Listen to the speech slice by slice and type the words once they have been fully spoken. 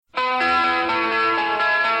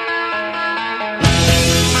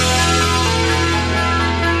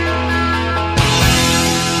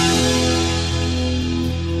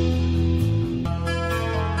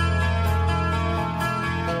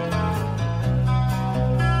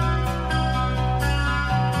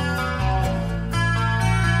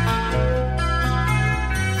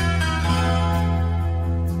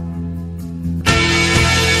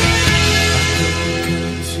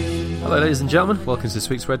gentlemen, welcome to this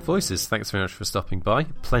week's Red Voices. Thanks very much for stopping by.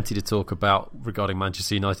 Plenty to talk about regarding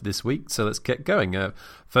Manchester United this week, so let's get going.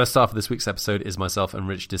 First half of this week's episode is myself and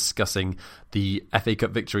Rich discussing the FA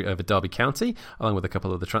Cup victory over Derby County, along with a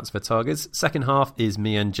couple of the transfer targets. Second half is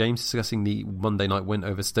me and James discussing the Monday night win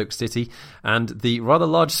over Stoke City and the rather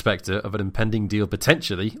large spectre of an impending deal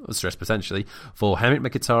potentially, for Henrik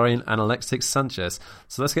Mkhitaryan and Alexis Sanchez.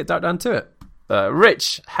 So let's get down to it.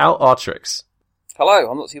 Rich, how are tricks?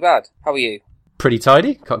 Hello, I'm not too bad. How are you? Pretty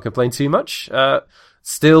tidy, can't complain too much.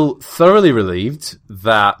 Still thoroughly relieved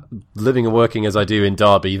that living and working as I do in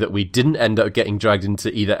Derby, that we didn't end up getting dragged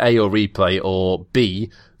into either A, or replay, or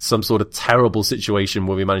B, some sort of terrible situation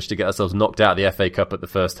where we managed to get ourselves knocked out of the FA Cup at the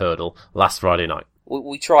first hurdle last Friday night.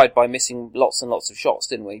 We tried by missing lots and lots of shots,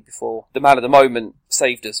 didn't we, before the man of the moment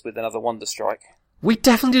saved us with another wonder strike. We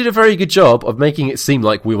definitely did a very good job of making it seem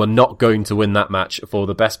like we were not going to win that match for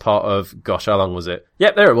the best part of, gosh, how long was it?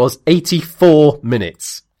 Yep, there it was, 84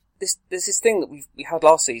 minutes. There's this thing that we had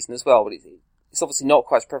last season as well, but it's obviously not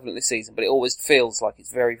quite as prevalent this season, but it always feels like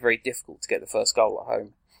it's very, very difficult to get the first goal at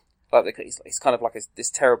home. Like it's kind of like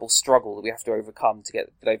this terrible struggle that we have to overcome to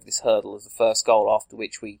get over this hurdle as the first goal, after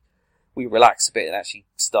which we relax a bit and actually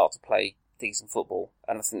start to play decent football.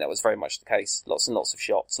 And I think that was very much the case. Lots and lots of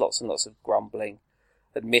shots, lots and lots of grumbling,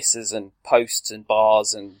 and misses and posts and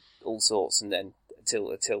bars and all sorts, and then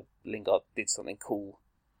until Lingard did something cool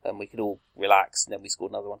and we could all relax, and then we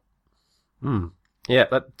scored another one. Yeah,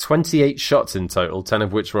 that 28 shots in total, 10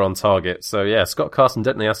 of which were on target. So yeah, Scott Carson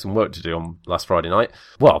definitely has some work to do on last Friday night.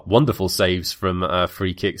 Well, wonderful saves from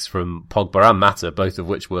free kicks from Pogba and Mata, both of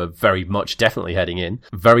which were very much definitely heading in.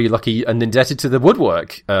 Very lucky and indebted to the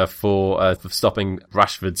woodwork for stopping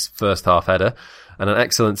Rashford's first half header. And an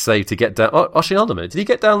excellent save to get down. Oshin Alderman, did he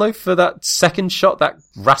get down low for that second shot, that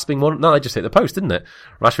rasping one? No, they just hit the post, didn't it?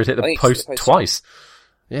 Rashford hit the post twice.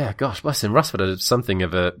 Yeah, gosh, bless him. Rashford had something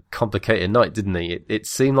of a complicated night, didn't he? It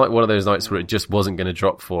seemed like one of those nights where it just wasn't going to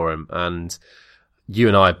drop for him. And you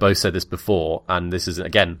and I both said this before, and this is,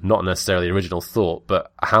 again, not necessarily original thought,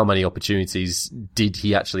 but how many opportunities did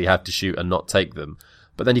he actually have to shoot and not take them?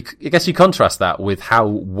 But then I guess you contrast that with how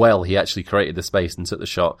well he actually created the space and took the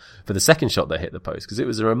shot for the second shot that hit the post, because it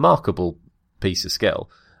was a remarkable piece of skill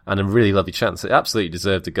and a really lovely chance. It absolutely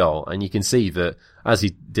deserved a goal. And you can see that, as he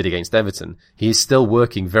did against Everton, he is still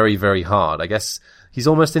working very, very hard. I guess he's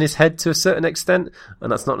almost in his head to a certain extent,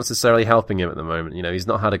 and that's not necessarily helping him at the moment. You know, he's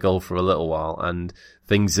not had a goal for a little while, and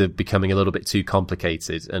things are becoming a little bit too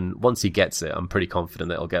complicated. And once he gets it, I'm pretty confident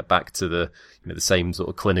that he'll get back to the same sort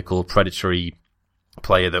of clinical, predatory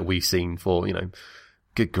player that we've seen for,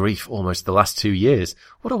 good grief, almost the last 2 years.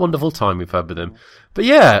 What a wonderful time we've had with him. But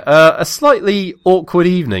yeah, a slightly awkward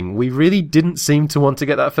evening. We really didn't seem to want to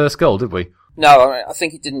get that first goal, did we? No, I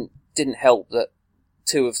think it didn't help that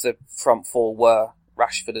two of the front four were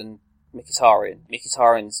Rashford and Mkhitaryan.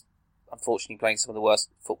 Mkhitaryan's unfortunately playing some of the worst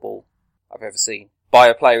football I've ever seen by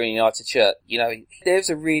a player in a United shirt. There's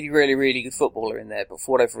a really, really, really good footballer in there, but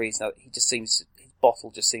for whatever reason, his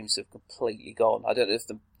bottle just seems to have completely gone. I don't know if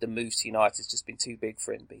the move to United has just been too big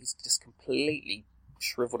for him, but he's just completely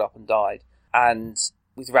shriveled up and died. And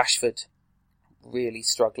with Rashford really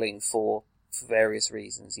struggling for various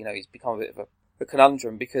reasons, he's become a bit of a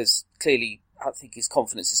conundrum, because clearly I think his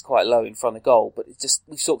confidence is quite low in front of goal, but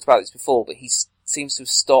we've talked about this before, but he seems to have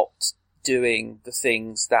stopped doing the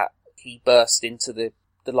things that he burst into the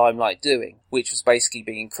limelight doing, which was basically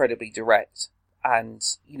being incredibly direct. And,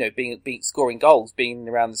 being scoring goals, being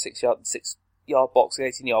around the 6 yard box, the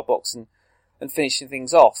 18-yard box, and finishing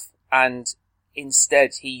things off. And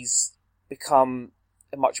instead, he's become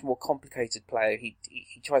a much more complicated player. He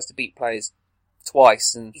tries to beat players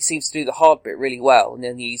twice, and he seems to do the hard bit really well, and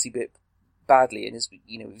then the easy bit badly. And as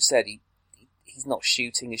we've said, he's not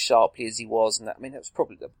shooting as sharply as he was, and that was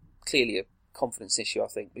probably clearly a confidence issue, I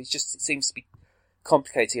think. But it seems to be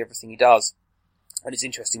complicating everything he does. And it's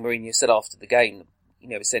interesting, Mourinho said after the game,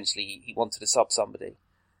 essentially he wanted to sub somebody,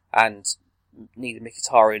 and neither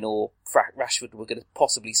Mkhitaryan or Rashford were going to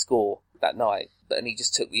possibly score that night. And he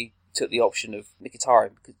just took the option of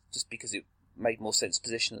Mkhitaryan because it made more sense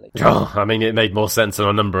positionally. It made more sense on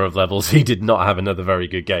a number of levels. He did not have another very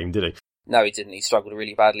good game, did he? No, he didn't. He struggled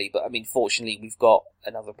really badly. But fortunately, we've got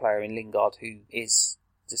another player in Lingard who is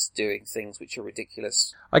just doing things which are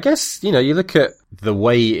ridiculous. I guess, you look at the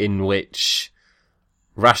way in which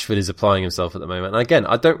Rashford is applying himself at the moment. And again,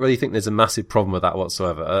 I don't really think there's a massive problem with that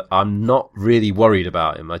whatsoever. I'm not really worried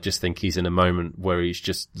about him. I just think he's in a moment where he's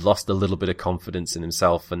just lost a little bit of confidence in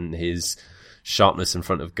himself and his sharpness in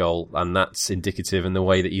front of goal. And that's indicative in the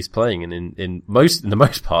way that he's playing and in the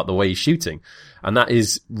most part, the way he's shooting. And that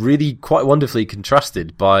is really quite wonderfully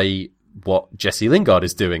contrasted by what Jesse Lingard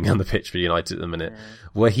is doing on the pitch for United at the minute,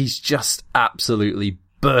 where he's just absolutely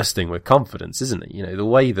bursting with confidence, isn't he? You know, the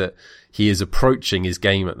way that he is approaching his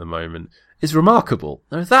game at the moment is remarkable.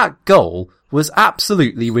 Now, that goal was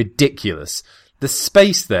absolutely ridiculous. The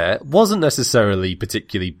space there wasn't necessarily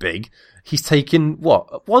particularly big. He's taken,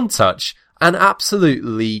 one touch and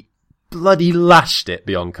absolutely bloody lashed it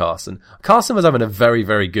beyond Carson. Carson was having a very,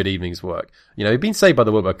 very good evening's work. You know, he'd been saved by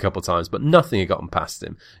the woodwork a couple of times, but nothing had gotten past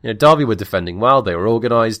him. You know, Derby were defending well, they were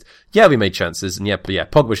organised. Yeah, we made chances, and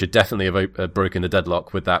Pogba should definitely have broken the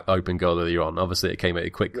deadlock with that open goal earlier on. Obviously, it came at it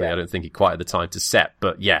quickly. Yeah. I don't think he quite had the time to set,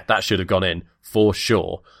 but yeah, that should have gone in for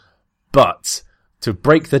sure. But to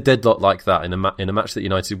break the deadlock like that in a match that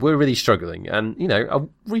United were really struggling, and, you know,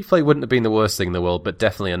 a replay wouldn't have been the worst thing in the world, but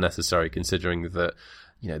definitely unnecessary considering that,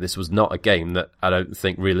 you know, this was not a game that I don't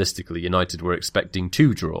think realistically United were expecting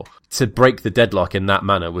to draw. To break the deadlock in that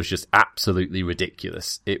manner was just absolutely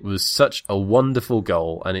ridiculous. It was such a wonderful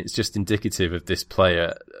goal, and it's just indicative of this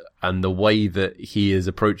player and the way that he is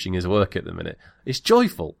approaching his work at the minute. It's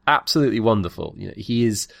joyful, absolutely wonderful. You know, he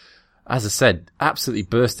is, as I said, absolutely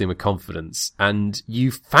bursting with confidence, and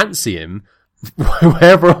you fancy him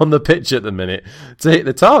wherever on the pitch at the minute to hit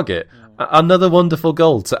the target. Another wonderful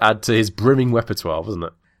goal to add to his brimming repertoire, wasn't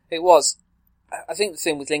it? It was. I think the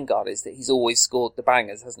thing with Lingard is that he's always scored the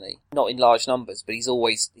bangers, hasn't he? Not in large numbers, but he's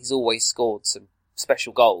always scored some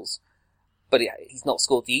special goals. But he's not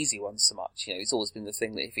scored the easy ones so much. You know, it's always been the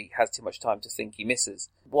thing that if he has too much time to think, he misses.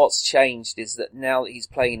 What's changed is that now that he's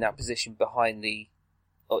playing in that position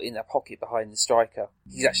in that pocket behind the striker,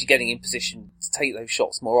 he's actually getting in position to take those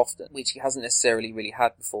shots more often, which he hasn't necessarily really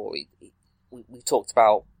had before. We talked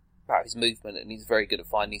about his movement, and he's very good at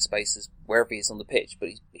finding spaces wherever he is on the pitch, but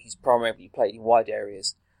he's primarily played in wide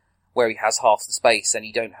areas where he has half the space and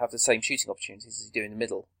you don't have the same shooting opportunities as you do in the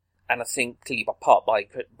middle. And I think clearly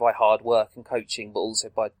by hard work and coaching, but also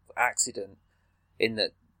by accident, in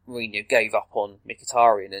that Mourinho gave up on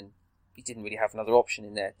Mkhitaryan and he didn't really have another option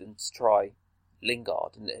in there than to try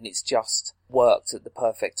Lingard, and it's just worked at the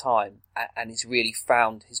perfect time, and he's really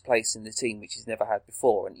found his place in the team, which he's never had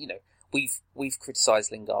before. And, you know, we've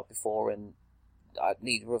criticised Lingard before, and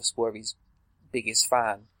neither of us were his biggest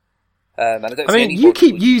fan. And I mean, you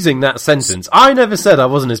keep using that sentence. I never said I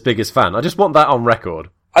wasn't his biggest fan. I just want that on record.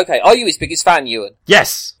 Okay, are you his biggest fan, Ewan?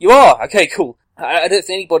 Yes! You are? Okay, cool. I don't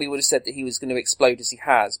think anybody would have said that he was going to explode as he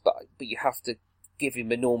has, but you have to give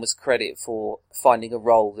him enormous credit for finding a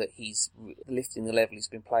role that he's lifting the level he's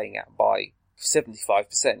been playing at by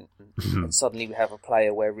 75%. And suddenly we have a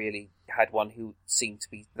player where really had one who seemed to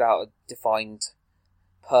be without a defined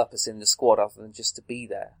purpose in the squad other than just to be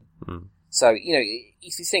there. So, you know,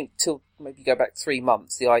 if you think till maybe go back 3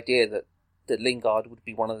 months, the idea that Lingard would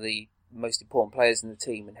be one of the most important players in the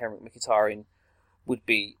team and Henrik Mkhitaryan would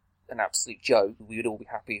be an absolute joke, we would all be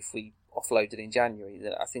happy if we offloaded in January,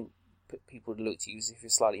 then I think people would look to you as if you're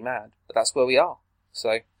slightly mad. But that's where we are.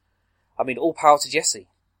 So, I mean, all power to Jesse.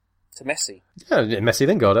 To Messi. Yeah, Messi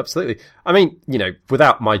Lingard, absolutely. I mean, you know,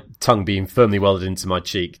 without my tongue being firmly welded into my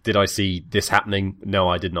cheek, did I see this happening? No,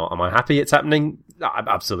 I did not. Am I happy it's happening?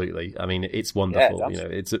 Absolutely. I mean, it's wonderful. Yeah, you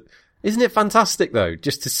know, isn't it fantastic though,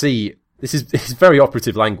 just to see, it's very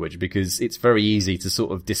operative language because it's very easy to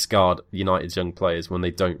sort of discard United's young players when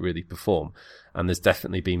they don't really perform. And there's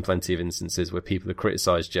definitely been plenty of instances where people have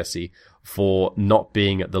criticised Jesse for not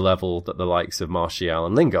being at the level that the likes of Martial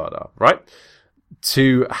and Lingard are, right?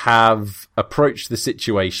 To have approached the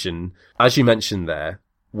situation, as you mentioned there,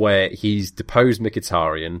 where he's deposed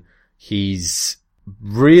Mkhitaryan, he's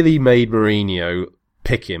really made Mourinho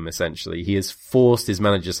pick him, essentially. He has forced his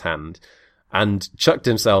manager's hand and chucked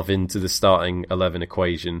himself into the starting 11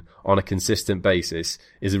 equation on a consistent basis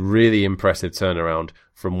is a really impressive turnaround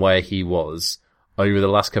from where he was over the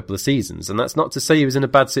last couple of seasons. And that's not to say he was in a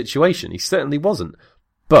bad situation. He certainly wasn't.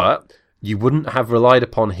 But you wouldn't have relied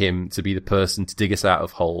upon him to be the person to dig us out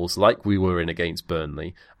of holes like we were in against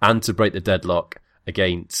Burnley and to break the deadlock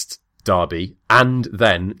against Derby and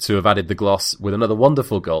then to have added the gloss with another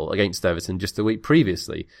wonderful goal against Everton just a week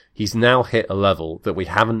previously. He's now hit a level that we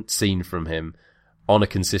haven't seen from him on a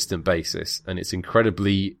consistent basis, and it's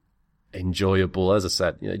incredibly enjoyable. As I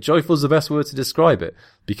said, you know, joyful is the best word to describe it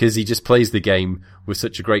because he just plays the game with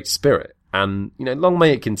such a great spirit, and, you know, long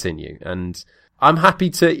may it continue. And I'm happy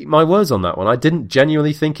to eat my words on that one. I didn't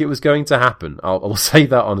genuinely think it was going to happen. I'll say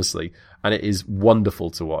that honestly. And it is wonderful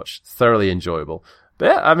to watch. Thoroughly enjoyable. But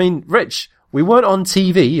yeah, I mean, Rich, we weren't on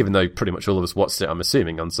TV, even though pretty much all of us watched it, I'm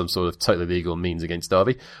assuming, on some sort of totally legal means against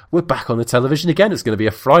Derby. We're back on the television again. It's going to be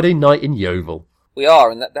a Friday night in Yeovil. We are,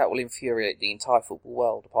 and that will infuriate the entire football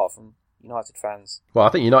world, apart from United fans. Well, I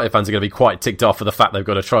think United fans are going to be quite ticked off for the fact they've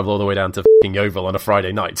got to travel all the way down to f***ing Yeovil on a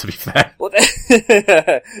Friday night, to be fair. Well,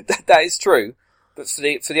 that is true. But for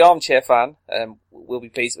the armchair fan, we'll be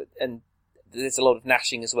pleased with, and there's a lot of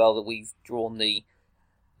gnashing as well that we've drawn the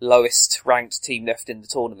lowest ranked team left in the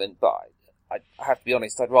tournament. But I have to be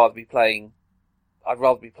honest, I'd rather be playing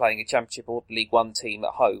a Championship or League One team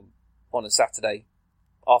at home on a Saturday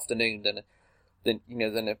afternoon than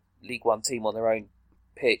a League One team on their own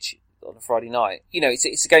pitch on a Friday night.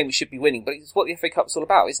 It's a game we should be winning, but it's what the FA Cup's all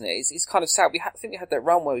about, isn't it? It's kind of sad. I think we had that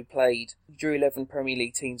run where we drew 11 Premier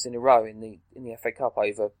League teams in a row in the FA Cup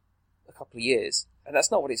over a couple of years, and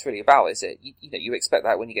that's not what it's really about, is it? You expect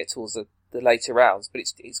that when you get towards the later rounds, but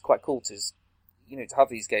it's quite cool to have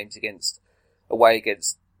these games away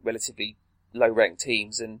against relatively low-ranked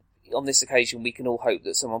teams, and on this occasion we can all hope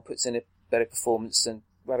that someone puts in a better performance than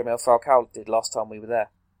Radamel Falcao did last time we were there.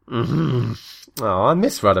 Mm-hmm. Oh, I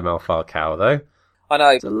miss Radamel Falcao, though. I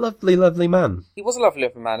know. He's a lovely, lovely man. He was a lovely,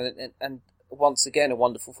 lovely man, and once again a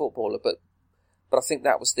wonderful footballer. But I think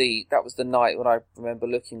that was the night when I remember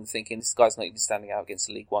looking and thinking, this guy's not even standing out against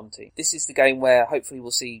the League One team. This is the game where hopefully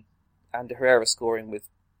we'll see Ander Herrera scoring with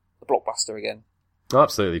a blockbuster again.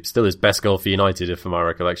 Absolutely, still his best goal for United, from my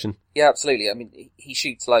recollection. Yeah, absolutely. I mean, he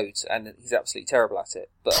shoots loads, and he's absolutely terrible at it.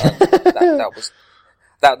 But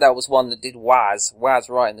that was one that did Waz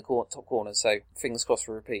right in the top corner. So fingers crossed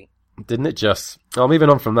for a repeat. Didn't it just? Oh, moving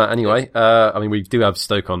on from that anyway. I mean, we do have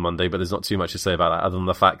Stoke on Monday, but there's not too much to say about that other than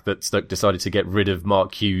the fact that Stoke decided to get rid of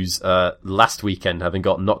Mark Hughes last weekend, having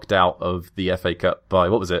got knocked out of the FA Cup by,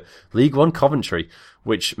 what was it, League One Coventry,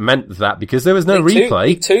 which meant that because there was no replay.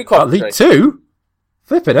 League Two Coventry. League Two?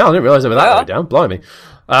 Flipping out, I didn't realise they were that low down. Blimey.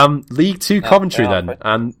 League Two Coventry then,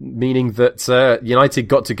 and meaning that United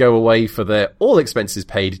got to go away for their all expenses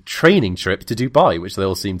paid training trip to Dubai, which they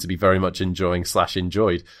all seem to be very much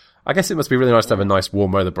enjoyed. I guess it must be really nice to have a nice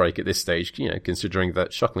warm weather break at this stage, considering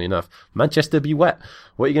that, shockingly enough, Manchester be wet.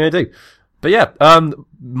 What are you going to do? But yeah,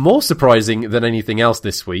 more surprising than anything else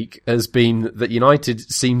this week has been that United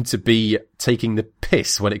seem to be taking the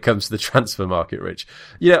piss when it comes to the transfer market, Rich.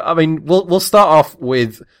 I mean, we'll start off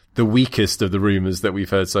with the weakest of the rumours that we've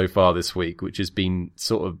heard so far this week, which has been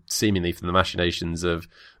sort of seemingly from the machinations of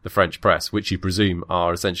the French press, which you presume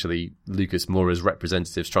are essentially Lucas Moura's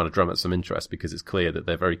representatives trying to drum up some interest because it's clear that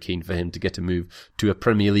they're very keen for him to get a move to a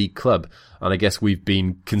Premier League club. And I guess we've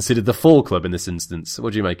been considered the fall club in this instance.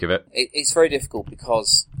 What do you make of it? It's very difficult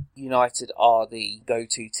because United are the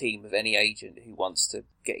go-to team of any agent who wants to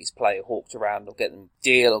get his player hawked around or get them a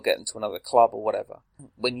deal or get them to another club or whatever.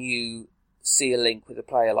 When you see a link with a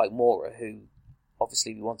player like Moura, who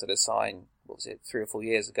obviously we wanted to sign, 3 or 4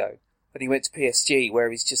 years ago, but he went to PSG where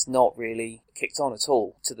he's just not really kicked on at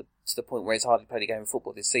all to the point where he's hardly played a game of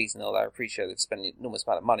football this season, although I appreciate they've spent an enormous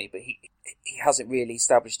amount of money, but he hasn't really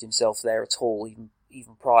established himself there at all,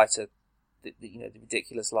 even prior to the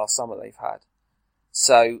ridiculous last summer they've had.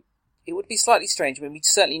 So it would be slightly strange. I mean, we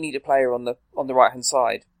certainly need a player on the right hand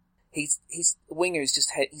side. He's a winger who's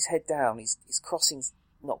just he's head down. His crossing's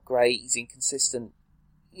not great. He's inconsistent.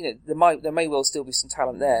 There may well still be some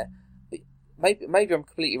talent there. But maybe I'm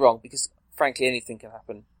completely wrong because frankly anything can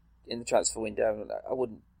happen in the transfer window. I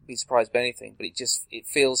wouldn't be surprised by anything. But it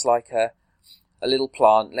feels like a little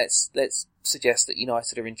plant. Let's suggest that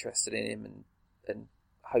United are interested in him and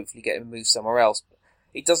hopefully get him moved somewhere else. But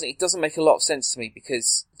it doesn't make a lot of sense to me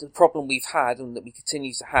because the problem we've had and that we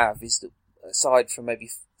continue to have is that aside from maybe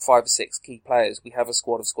 5 or 6 key players, we have a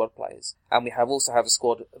squad of squad players. And we also have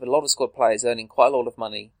a lot of squad players earning quite a lot of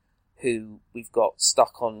money who we've got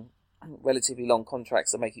stuck on relatively long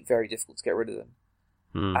contracts that make it very difficult to get rid of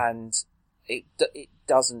them. And it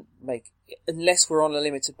doesn't make, unless we're on a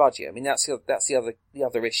limited budget. I mean, that's the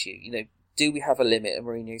other issue. Do we have a limit? And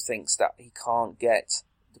Mourinho thinks that he can't get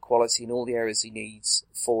the quality in all the areas he needs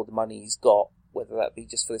for the money he's got, whether that be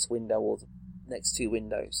just for this window or the next 2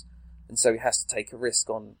 windows. And so he has to take a risk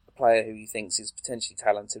on a player who he thinks is potentially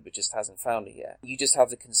talented but just hasn't found it yet. You just have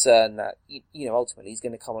the concern that, ultimately he's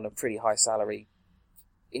going to come on a pretty high salary,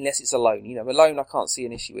 unless it's a loan. A loan I can't see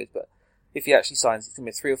an issue with, but if he actually signs, it's going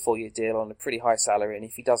to be a 3 or 4 year deal on a pretty high salary, and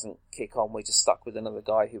if he doesn't kick on, we're just stuck with another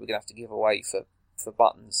guy who we're going to have to give away for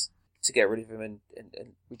buttons to get rid of him and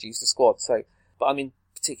reduce the squad. So, but I'm in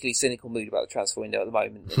particularly cynical mood about the transfer window at the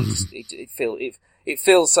moment. It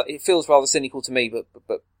feels rather cynical to me,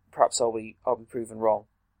 but perhaps I'll be proven wrong.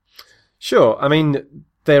 Sure. I mean,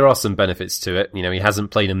 there are some benefits to it. You know, he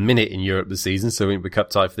hasn't played a minute in Europe this season, so he won't be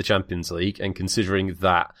cup tied for the Champions League. And considering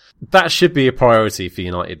that, that should be a priority for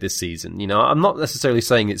United this season. You know, I'm not necessarily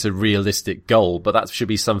saying it's a realistic goal, but that should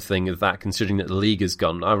be something that, considering that the league has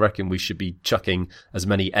gone, I reckon we should be chucking as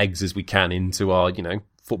many eggs as we can into our, you know,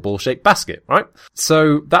 football-shaped basket, right?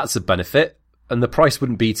 So that's a benefit. And the price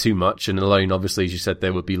wouldn't be too much, and alone, obviously, as you said,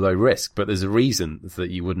 there would be low risk. But there's a reason that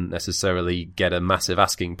you wouldn't necessarily get a massive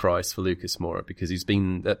asking price for Lucas Moura, because he's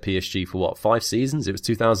been at PSG for 5 seasons? It was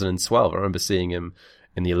 2012. I remember seeing him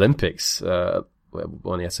in the Olympics, when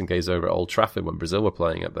the SNK's over at Old Trafford when Brazil were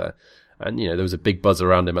playing up there. And, you know, there was a big buzz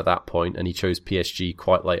around him at that point, and he chose PSG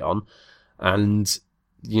quite late on. And,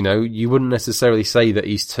 you know, you wouldn't necessarily say that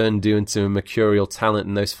he's turned into a mercurial talent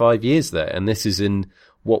in those 5 years there. And this is in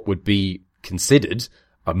what would be considered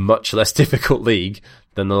a much less difficult league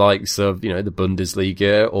than the likes of, you know, the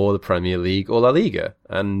Bundesliga or the Premier League or La Liga.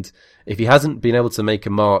 And if he hasn't been able to make a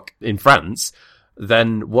mark in France,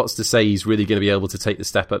 then what's to say he's really going to be able to take the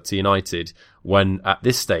step up to United when at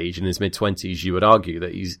this stage in his mid-20s you would argue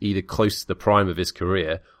that he's either close to the prime of his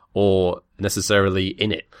career or necessarily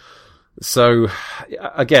in it. So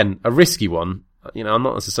again, a risky one. You know, I'm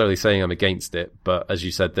not necessarily saying I'm against it, but as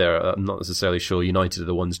you said there, I'm not necessarily sure United are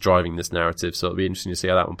the ones driving this narrative, so it'll be interesting to see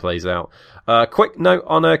how that one plays out. Quick note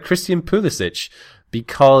on Christian Pulisic,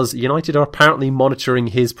 because United are apparently monitoring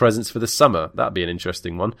his presence for the summer. That'd be an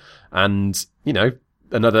interesting one. And, you know,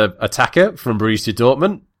 another attacker from Borussia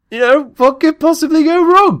Dortmund. You know, what could possibly go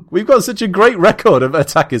wrong? We've got such a great record of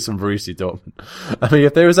attackers from Borussia Dortmund. I mean,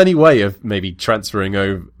 if there is any way of maybe transferring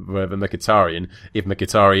over Mkhitaryan, if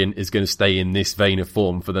Mkhitaryan is going to stay in this vein of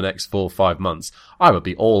form for the next 4 or 5 months, I would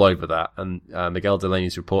be all over that. And Miguel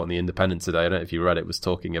Delaney's report in The Independent today, I don't know if you read it, was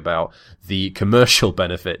talking about the commercial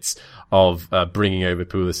benefits of bringing over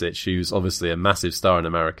Pulisic, who's obviously a massive star in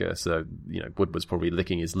America. So, you know, Woodward's probably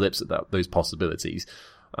licking his lips at those possibilities.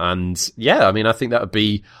 And yeah, I mean, I think that would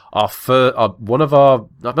be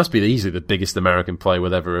that must be easily the biggest American player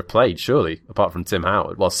we'll ever have played, surely, apart from Tim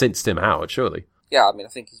Howard. Well, since Tim Howard, surely. Yeah, I mean, I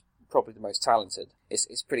think he's probably the most talented.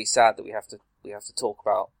 It's pretty sad that we have to talk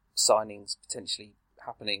about signings potentially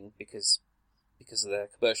happening because of their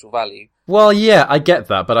commercial value. Well, yeah, I get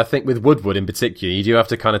that, but I think with Woodward in particular, you do have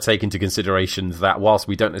to kind of take into consideration that whilst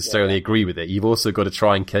we don't necessarily agree with it, you've also got to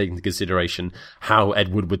try and take into consideration how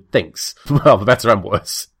Ed Woodward thinks. Well, for better and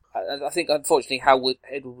worse. I think, unfortunately, how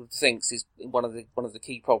Ed Woodward thinks is one of the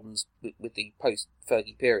key problems with the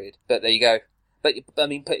post-Fergie period. But there you go. But I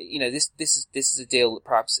mean, you know, this is a deal that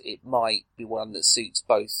perhaps it might be one that suits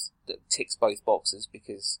both, that ticks both boxes,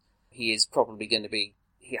 because he is probably going to be.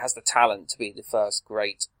 He has the talent to be the first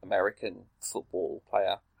great American football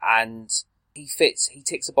player, and he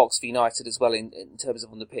ticks a box for United as well in terms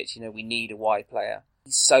of on the pitch. You know, we need a wide player.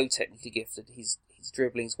 He's so technically gifted. His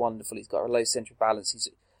dribbling's wonderful. He's got a low central balance.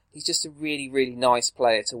 He's just a really, really nice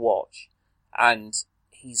player to watch, and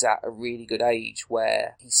he's at a really good age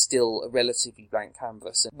where he's still a relatively blank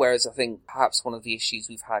canvas. Whereas I think perhaps one of the issues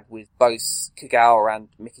we've had with both Kagawa and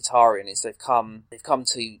Mkhitaryan is they've come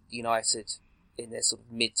to United in their sort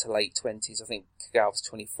of mid to late 20s. I think Kagawa was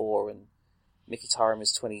 24 and Mkhitaryan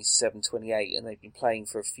was 27, 28, and they've been playing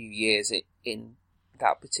for a few years in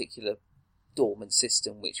that particular Dortmund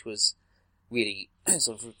system, which was really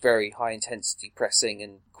sort of very high intensity pressing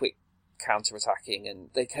and quick counter-attacking, and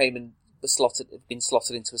they came and have been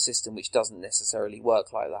slotted into a system which doesn't necessarily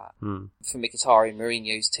work like that. For Mkhitaryan,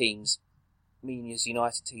 Mourinho's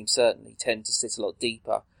United team certainly tend to sit a lot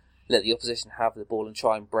deeper, let the opposition have the ball and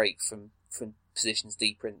try and break from positions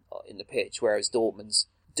deeper in the pitch, whereas Dortmund's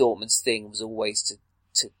thing was always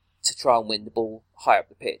to try and win the ball high up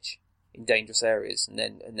the pitch in dangerous areas and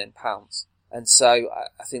then pounce. And so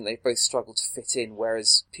I think they both struggled to fit in.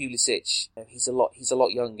 Whereas Pulisic, he's a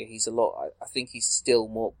lot younger. I think he's still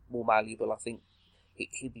more malleable. I think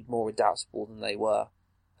he'd be more adaptable than they were.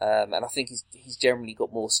 And I think he's generally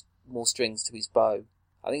got more strings to his bow.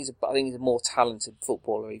 I think he's a more talented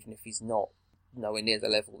footballer, even if he's not nowhere near the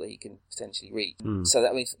level that he can potentially reach. So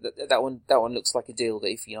that means that one looks like a deal that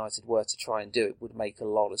if United were to try and do it would make a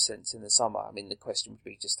lot of sense in the summer. I mean, the question would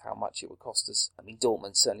be just how much it would cost us. I mean,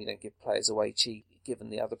 Dortmund certainly don't give players away cheap, given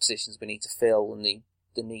the other positions we need to fill and the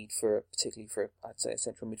need particularly for I'd say a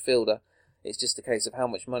central midfielder. It's just a case of how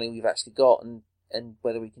much money we've actually got and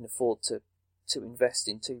whether we can afford to invest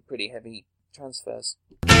in 2 pretty heavy transfers.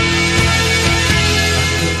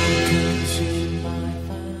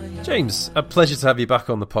 James, a pleasure to have you back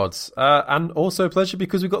on the pods. And also a pleasure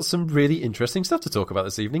because we've got some really interesting stuff to talk about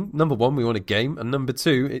this evening. Number 1, we want a game. And number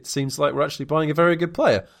 2, it seems like we're actually buying a very good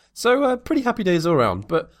player. So pretty happy days all around.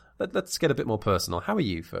 But let's get a bit more personal. How are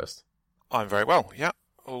you first? I'm very well, yeah.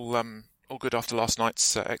 all good after last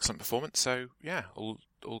night's excellent performance. So yeah, all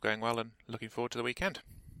going well and looking forward to the weekend.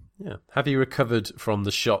 Yeah. Have you recovered from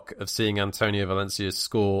the shock of seeing Antonio Valencia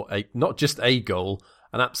score not just a goal,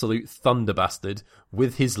 an absolute thunder bastard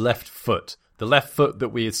with his left foot? The left foot that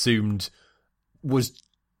we assumed was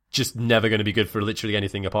just never going to be good for literally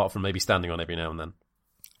anything apart from maybe standing on every now and then.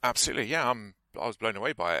 Absolutely, yeah. I was blown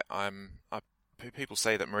away by it. People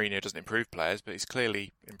say that Mourinho doesn't improve players, but he's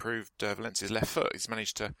clearly improved Valencia's left foot. He's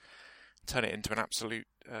managed to turn it into an absolute,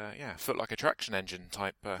 foot like a traction engine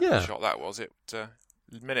type shot. That was it. The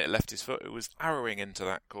minute it left his foot, it was arrowing into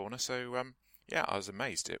that corner. So I was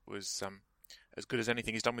amazed. It was as good as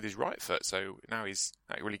anything he's done with his right foot. So now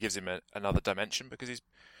that really gives him another dimension, because he's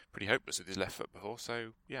pretty hopeless with his left foot before.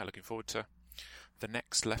 So yeah, looking forward to the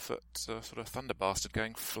next left foot sort of thunder bastard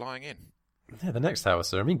going flying in. Yeah, the next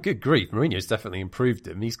howitzer. I mean, good grief, Mourinho's definitely improved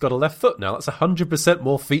him. He's got a left foot now. That's 100%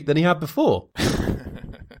 more feet than he had before.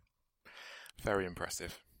 Very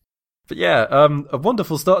impressive. But yeah, a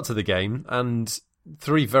wonderful start to the game, and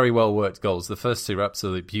 3 very well-worked goals. The first 2 are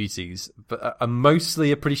absolute beauties, but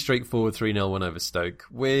mostly a pretty straightforward 3-0 win over Stoke,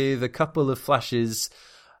 with a couple of flashes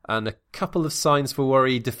and a couple of signs for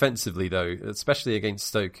worry defensively, though, especially against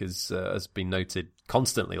Stoke, as has been noted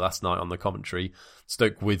constantly last night on the commentary.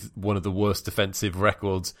 Stoke with one of the worst defensive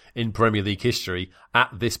records in Premier League history at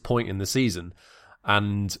this point in the season.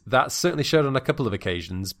 And that certainly showed on a couple of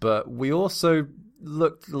occasions, but we also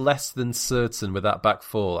looked less than certain with that back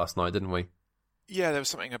 4 last night, didn't we? Yeah, there was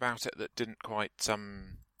something about it that didn't quite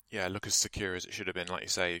look as secure as it should have been. Like you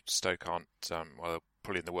say, Stoke aren't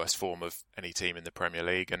probably in the worst form of any team in the Premier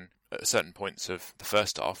League, and at certain points of the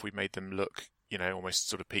first half, we made them look, almost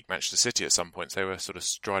sort of peak Manchester City at some points. They were sort of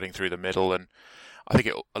striding through the middle, and I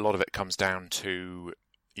think a lot of it comes down to,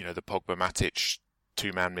 the Pogba-Matic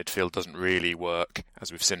 2-man midfield doesn't really work,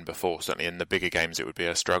 as we've seen before. Certainly in the bigger games it would be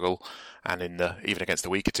a struggle, and even against the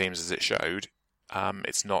weaker teams, as it showed,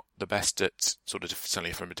 it's not the best at sort of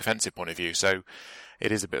certainly from a defensive point of view. So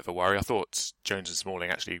it is a bit of a worry. I thought Jones and Smalling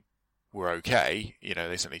actually were okay. They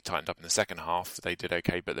certainly tightened up in the second half. They did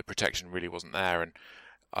okay, but the protection really wasn't there. And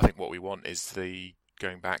I think what we want is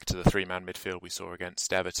going back to the 3-man midfield we saw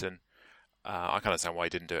against Everton. I can understand why he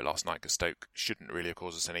didn't do it last night, because Stoke shouldn't really have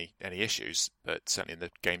caused us any issues. But certainly in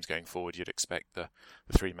the games going forward, you'd expect the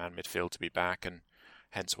 3-man midfield to be back, and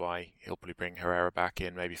hence why he'll probably bring Herrera back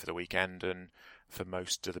in maybe for the weekend and for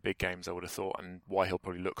most of the big games, I would have thought, and why he'll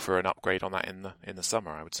probably look for an upgrade on that in the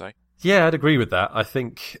summer, I would say. Yeah, I'd agree with that. I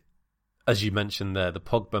think, as you mentioned there, the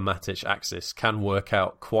Pogba-Matic axis can work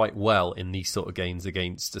out quite well in these sort of games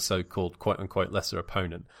against a so-called quote-unquote lesser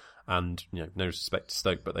opponent. And, no disrespect to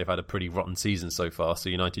Stoke, but they've had a pretty rotten season so far, so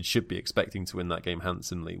United should be expecting to win that game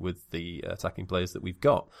handsomely with the attacking players that we've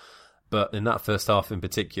got. But in that first half in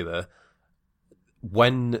particular,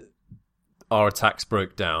 when our attacks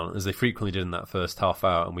broke down, as they frequently did in that first half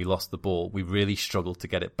hour, and we lost the ball, we really struggled to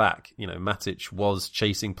get it back. Matic was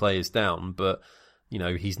chasing players down, but,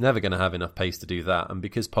 he's never going to have enough pace to do that. And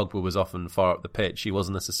because Pogba was often far up the pitch, he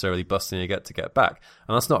wasn't necessarily busting a get to get back.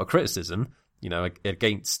 And that's not a criticism.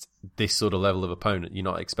 Against this sort of level of opponent, you're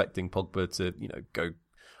not expecting Pogba to, go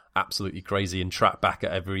absolutely crazy and trap back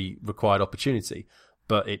at every required opportunity.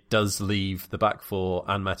 But it does leave the back 4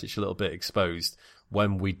 and Matic a little bit exposed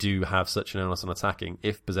when we do have such an onus on attacking,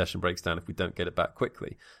 if possession breaks down, if we don't get it back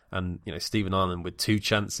quickly. And, Stephen Ireland with 2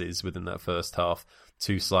 chances within that first half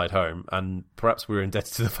to slide home. And perhaps we're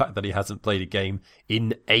indebted to the fact that he hasn't played a game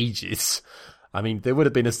in ages. I mean, there would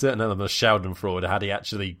have been a certain element of schadenfreude had he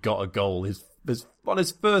actually got a goal on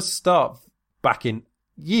his first start back in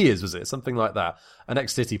years, was it? Something like that. An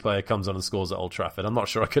ex-City player comes on and scores at Old Trafford. I'm not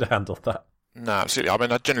sure I could have handled that. No, absolutely. I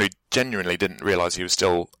mean, I genuinely didn't realise he was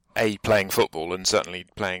still, playing football and certainly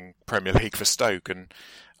playing Premier League for Stoke. And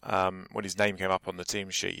when his name came up on the team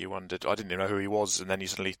sheet, you wondered, I didn't even know who he was. And then you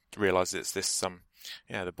suddenly realise it's this,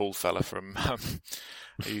 the bald fella from,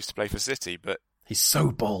 who used to play for City. But he's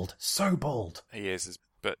so bald. He is.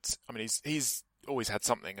 But, I mean, he's always had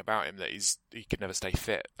something about him that he could never stay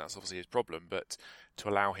fit. That's obviously his problem. But to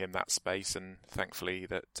allow him that space, and thankfully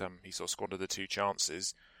that he sort of squandered the 2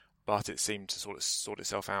 chances, but it seemed to sort of sort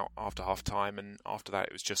itself out after half time, and after that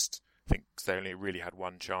it was just, I think they only really had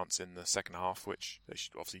 1 chance in the second half, which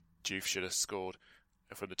obviously Diouf should have scored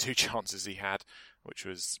from the 2 chances he had, which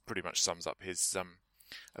was pretty much sums up his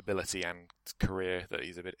ability and career, that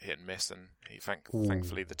he's a bit hit and miss, and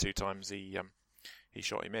thankfully the 2 times he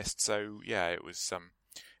shot he missed. So yeah, it was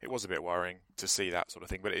a bit worrying to see that sort of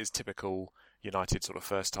thing, but it is typical United sort of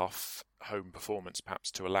first half home performance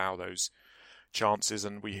perhaps to allow those chances,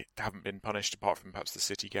 and we haven't been punished apart from perhaps the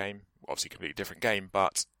City game. Obviously a completely different game,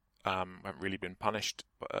 but haven't really been punished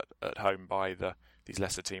at home by these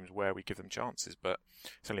lesser teams where we give them chances. But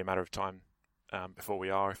it's only a matter of time before we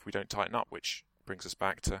are, if we don't tighten up, which brings us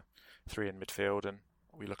back to 3 in midfield and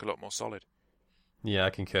we look a lot more solid. Yeah,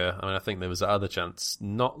 I concur. I mean, I think there was that other chance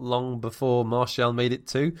not long before Martial made it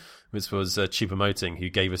 2, which was Choupo-Moting,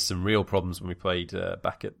 who gave us some real problems when we played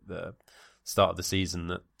back at the start of the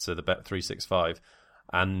season at the Bet365.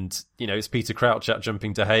 And, it's Peter Crouch out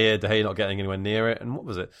jumping De Gea not getting anywhere near it. And what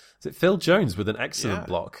was it? Was it Phil Jones with an excellent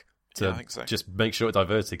block to just make sure it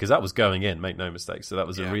diverted? Because that was going in, make no mistake. So that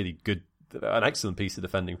was a really good, an excellent piece of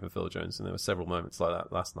defending from Phil Jones. And there were several moments like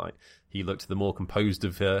that last night. He looked the more composed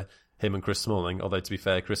of him and Chris Smalling, although to be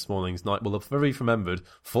fair, Chris Smalling's night will have very remembered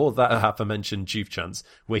for that aforementioned Juve chance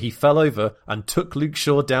where he fell over and took Luke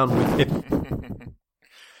Shaw down with him.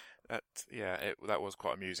 That was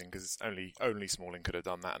quite amusing because only Smalling could have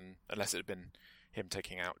done that, and unless it had been him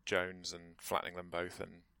taking out Jones and flattening them both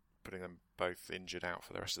and putting them both injured out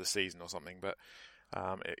for the rest of the season or something. But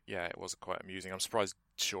it was quite amusing. I'm surprised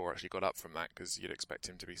Shaw actually got up from that because you'd expect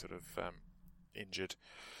him to be sort of injured.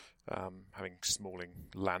 Having Smalling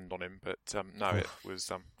land on him, but no, it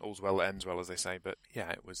was all's well that ends well, as they say. But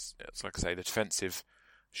yeah, it's like I say, the defensive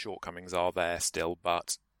shortcomings are there still,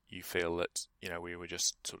 but you feel that we were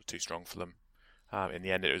just sort of too strong for them. In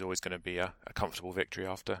the end, it was always going to be a comfortable victory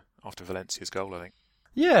after Valencia's goal, I think.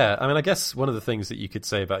 Yeah, I mean, I guess one of the things that you could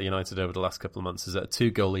say about United over the last couple of months is that a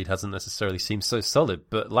 2-goal lead hasn't necessarily seemed so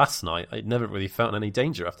solid. But last night, it never really felt any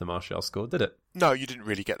danger after Martial scored, did it? No, you didn't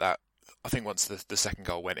really get that. I think once the second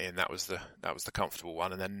goal went in, that was the comfortable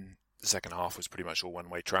one, and then the second half was pretty much all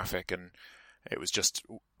one-way traffic, and it was just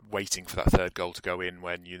waiting for that third goal to go in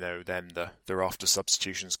when then the after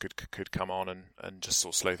substitutions could come on and just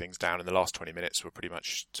sort of slow things down. And the last 20 minutes were pretty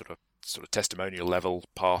much sort of testimonial level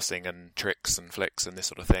passing and tricks and flicks and this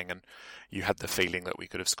sort of thing, and you had the feeling that we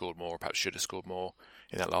could have scored more, or perhaps should have scored more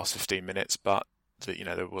in that last 15 minutes, but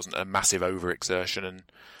there wasn't a massive overexertion,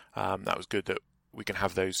 and that was good that we can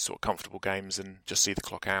have those sort of comfortable games and just see the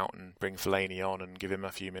clock out and bring Fellaini on and give him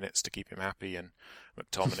a few minutes to keep him happy, and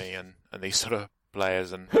McTominay and these sort of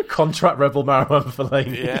players. And contract rebel Marouane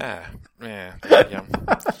Fellaini. Yeah.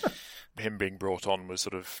 Him being brought on was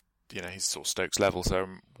sort of, he's sort of Stoke's level, so I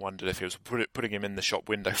wondered if he was putting him in the shop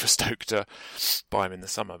window for Stoke to buy him in the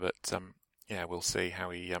summer. But we'll see how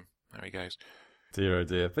he goes. Dear oh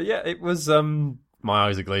dear. But yeah, it was... My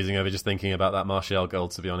eyes are glazing over just thinking about that Martial goal,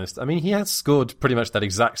 to be honest. I mean, he had scored pretty much that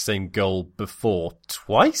exact same goal before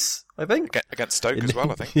twice, I think. Against Stoke as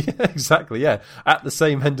well, I think. Yeah, exactly, yeah. At the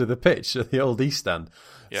same end of the pitch, at the old East Stand.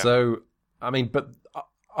 Yeah. So, I mean, but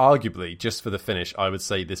arguably, just for the finish, I would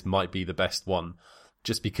say this might be the best one,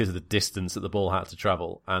 just because of the distance that the ball had to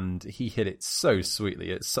travel. And he hit it so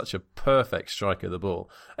sweetly. It's such a perfect strike of the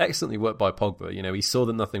ball. Excellently worked by Pogba. He saw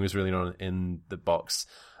that nothing was really on in the box.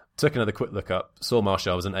 Took another quick look up, saw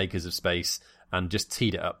Martial was in acres of space, and just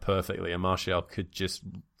teed it up perfectly. And Martial could just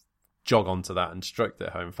jog onto that and stroked it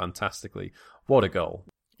home fantastically. What a goal.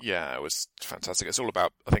 Yeah, it was fantastic. It's all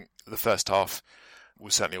about, I think, the first half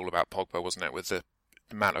was certainly all about Pogba, wasn't it? With the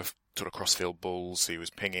amount of sort of crossfield balls, he was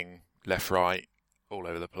pinging left, right, all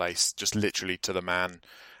over the place, just literally to the man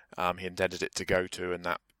he intended it to go to. And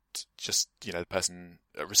that just, the person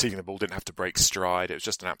receiving the ball didn't have to break stride. It was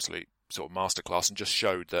just an absolute sort of masterclass, and just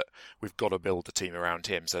showed that we've got to build the team around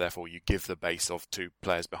him. So therefore you give the base of 2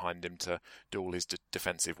 players behind him to do all his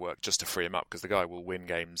defensive work just to free him up, because the guy will win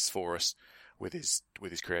games for us with his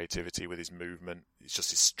creativity, with his movement. It's just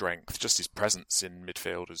his strength, just his presence in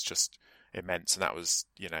midfield is just immense. And that was,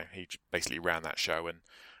 he basically ran that show, and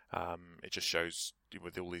it just shows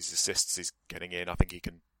with all these assists he's getting in, I think he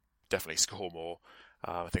can definitely score more.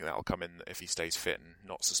 I think that'll come in if he stays fit and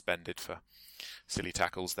not suspended for silly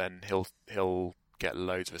tackles. Then he'll get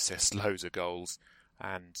loads of assists, loads of goals,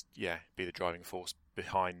 and be the driving force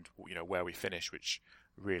behind where we finish, which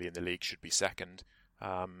really in the league should be second,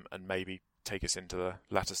 and maybe take us into the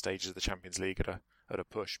latter stages of the Champions League at a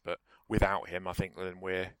push. But without him, I think then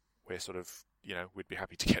we're sort of we'd be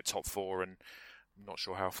happy to get top 4, and I'm not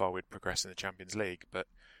sure how far we'd progress in the Champions League, but.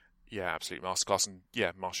 Yeah, absolute masterclass. And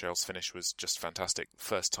Martial's finish was just fantastic.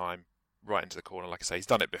 First time, right into the corner. Like I say, he's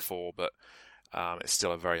done it before, but it's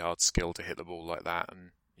still a very hard skill to hit the ball like that.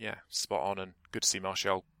 And spot on, and good to see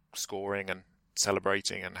Martial scoring and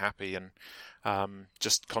celebrating and happy and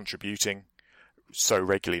just contributing so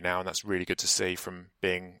regularly now. And that's really good to see from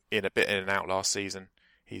being in and out last season.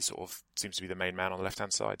 He sort of seems to be the main man on the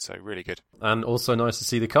left-hand side, so really good. And also nice to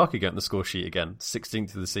see Lukaku get on the score sheet again,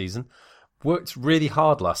 16th of the season. Worked really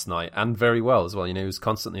hard last night and very well as well. He was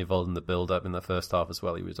constantly involved in the build-up in the first half as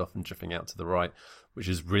well. He was often drifting out to the right, which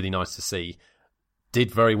is really nice to see.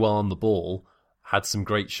 did very well on the ball, had some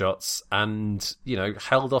great shots, and,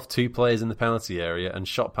 held off 2 players in the penalty area and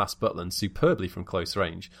shot past Butland superbly from close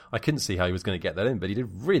range. I couldn't see how he was going to get that in, but he did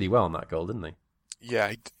really well on that goal, didn't he?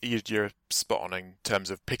 Yeah, you're spot on in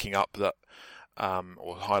terms of picking up that,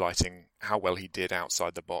 or highlighting how well he did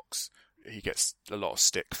outside the box. He gets a lot of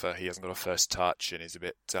stick for he hasn't got a first touch and is a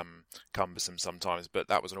bit cumbersome sometimes, but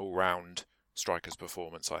that was an all-round striker's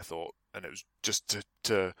performance, I thought, and it was just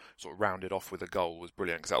to sort of round it off with a goal was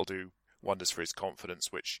brilliant, because that'll do wonders for his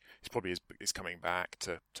confidence, which is probably is coming back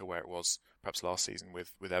to where it was perhaps last season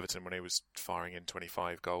with Everton when he was firing in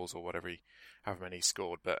 25 goals or however many he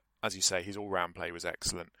scored. But as you say, his all-round play was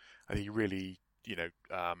excellent, and he really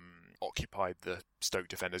occupied the Stoke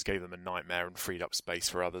defenders, gave them a nightmare and freed up space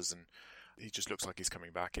for others, and he just looks like he's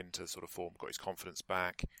coming back into sort of form, got his confidence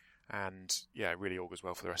back, and yeah, really augurs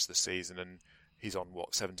well for the rest of the season. And he's on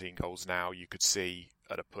 17 goals now. You could see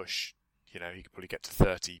at a push, he could probably get to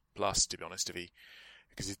 30 plus, to be honest,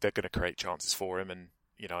 because they're going to create chances for him. And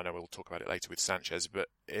I know we'll talk about it later with Sanchez, but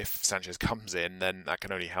if Sanchez comes in, then that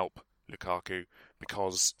can only help Lukaku,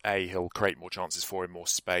 because A, he'll create more chances for him, more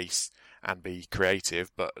space, and be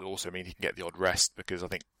creative, but it'll also mean he can get the odd rest, because I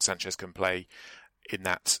think Sanchez can play in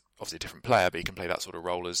that, obviously a different player, but he can play that sort of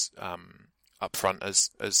role as up front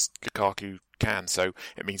as Lukaku can. So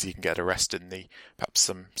it means he can get a rest in perhaps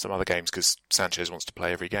some other games, because Sanchez wants to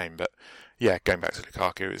play every game. But yeah, going back to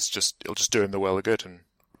Lukaku, it'll just do him the world of good,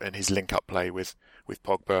 and his link-up play with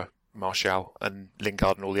Pogba, Martial and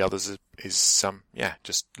Lingard and all the others is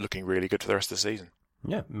just looking really good for the rest of the season.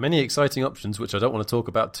 Yeah, many exciting options, which I don't want to talk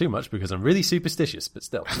about too much because I'm really superstitious, but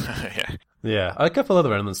still. Yeah, a couple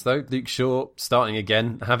other elements though. Luke Shaw starting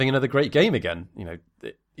again, having another great game again.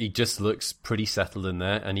 He just looks pretty settled in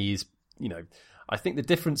there, and he's, I think the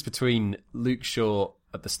difference between Luke Shaw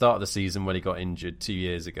at the start of the season when he got injured 2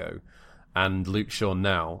 years ago and Luke Shaw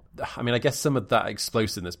now, I guess some of that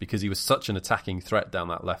explosiveness, because he was such an attacking threat down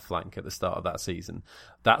that left flank at the start of that season,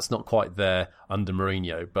 that's not quite there under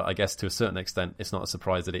Mourinho. But I guess to a certain extent, it's not a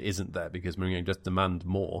surprise that it isn't there, because Mourinho does demand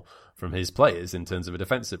more from his players in terms of a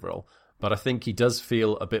defensive role. But I think he does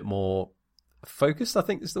feel a bit more focused, I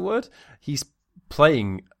think is the word. He's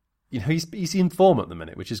playing, he's in form at the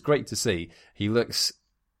minute, which is great to see. He looks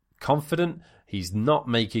confident. He's not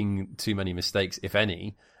making too many mistakes, if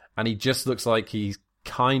any. And he just looks like he's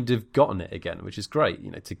kind of gotten it again, which is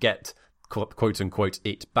great, to get quote unquote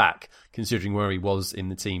it back, considering where he was in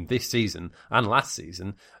the team this season and last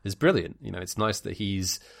season, is brilliant. It's nice that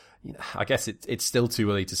he's, I guess it's still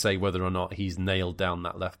too early to say whether or not he's nailed down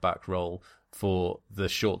that left back role for the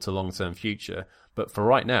short to long term future. But for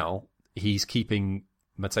right now, he's keeping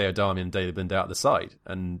Matteo Darmian and Daley Blind out the side.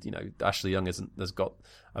 And, Ashley Young has got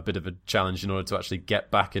a bit of a challenge in order to actually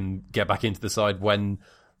get back into the side when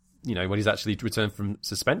he's actually returned from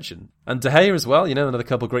suspension. And De Gea as well, another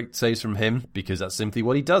couple of great saves from him, because that's simply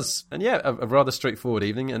what he does. And yeah, a rather straightforward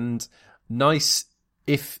evening, and nice,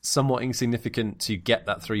 if somewhat insignificant, to get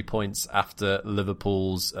that 3 points after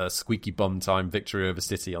Liverpool's squeaky bum time victory over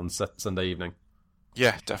City on Sunday evening.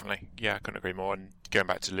 Yeah, definitely. Yeah, I couldn't agree more. And going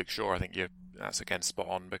back to Luke Shaw, I think that's again spot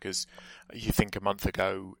on, because you think a month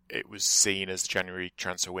ago it was seen as the January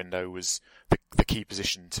transfer window was the key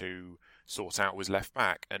position to sort out was left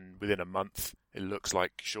back, and within a month it looks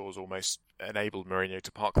like Shaw's almost enabled Mourinho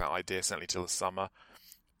to park that idea, certainly till the summer,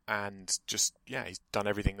 and just he's done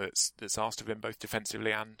everything that's asked of him, both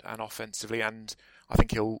defensively and offensively, and I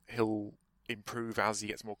think he'll improve as he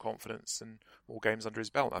gets more confidence and more games under his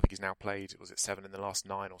belt. I think he's now played 7 in the last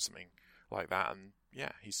 9 or something like that, and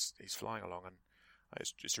he's flying along, and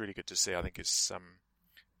it's just really good to see. I think it's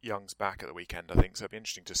Young's back at the weekend, I think, so it'll be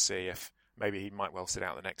interesting to see if maybe he might well sit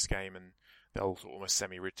out the next game and they'll almost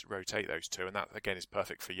semi-rotate those two. And that, again, is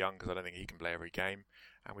perfect for Young, because I don't think he can play every game.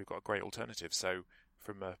 And we've got a great alternative. So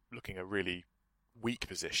from looking a really weak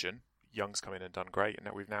position, Young's come in and done great. And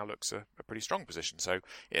we've now looked a pretty strong position. So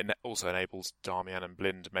it also enables Darmian and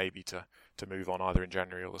Blind maybe to move on either in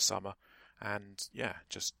January or the summer. And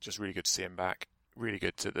just really good to see him back. Really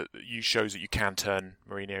good that you shows that you can turn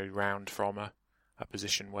Mourinho round from a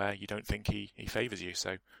position where you don't think he favours you.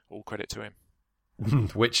 So all credit to him.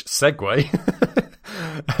 Which segue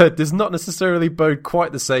does not necessarily bode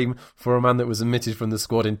quite the same for a man that was omitted from the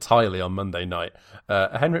squad entirely on Monday night.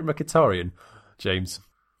 Henrik Mkhitaryan, James.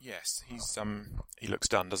 Yes, he looks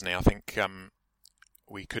done, doesn't he? I think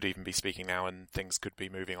we could even be speaking now, and things could be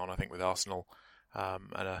moving on, I think, with Arsenal,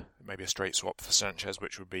 and maybe a straight swap for Sanchez,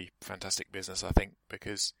 which would be fantastic business, I think,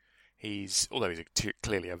 because although he's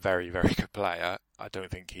clearly a very, very good player, I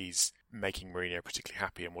don't think he's making Mourinho particularly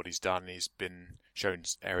happy in what he's done. He's been shown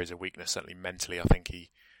areas of weakness, certainly mentally. I think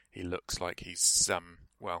he looks like he's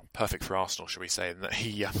perfect for Arsenal, shall we say, and that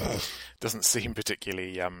he doesn't seem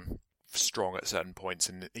particularly strong at certain points,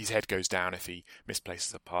 and his head goes down if he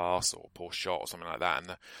misplaces a pass or a poor shot or something like that.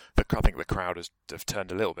 And I think the crowd have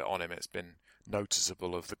turned a little bit on him. It's been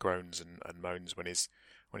noticeable of the groans and moans when he's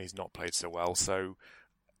not played so well. So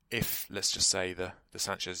if, let's just say, the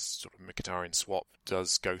Sanchez sort of Mkhitaryan swap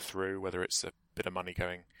does go through, whether it's a bit of money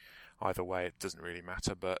going either way, it doesn't really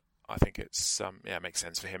matter. But I think it's it makes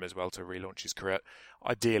sense for him as well to relaunch his career.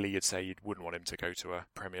 Ideally, you'd say you wouldn't want him to go to a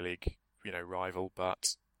Premier League, rival,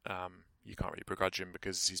 but you can't really begrudge him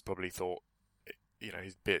because he's probably thought,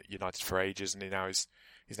 he's been at United for ages, and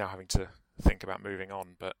he's now having to think about moving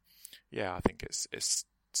on. But yeah, I think it's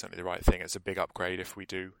certainly the right thing. It's a big upgrade if we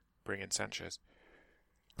do bring in Sanchez.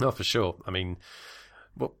 No, for sure. I mean,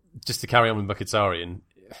 well, just to carry on with Mkhitaryan,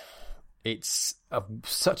 it's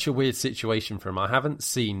such a weird situation for him. I haven't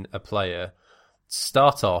seen a player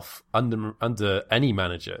start off under any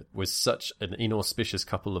manager with such an inauspicious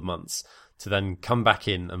couple of months to then come back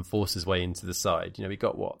in and force his way into the side. We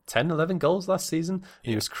got, 10, 11 goals last season?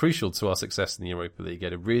 He was crucial to our success in the Europa League. He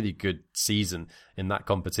had a really good season in that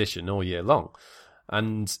competition all year long.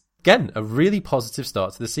 And again, a really positive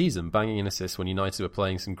start to the season, banging an assist when United were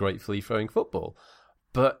playing some great free-flowing football.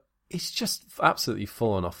 But it's just absolutely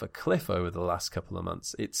fallen off a cliff over the last couple of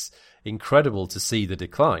months. It's incredible to see the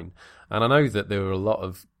decline. And I know that there were a lot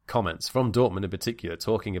of comments from Dortmund in particular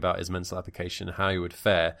talking about his mental application and how he would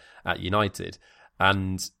fare at United.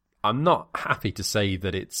 And I'm not happy to say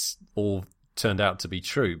that it's all turned out to be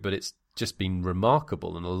true, but it's just been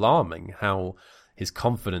remarkable and alarming how his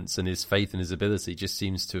confidence and his faith in his ability just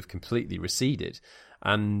seems to have completely receded.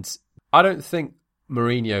 And I don't think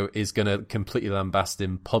Mourinho is going to completely lambast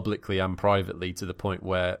him publicly and privately to the point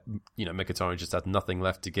where, Mkhitaryan just had nothing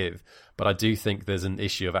left to give. But I do think there's an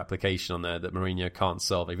issue of application on there that Mourinho can't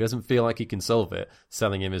solve. If he doesn't feel like he can solve it,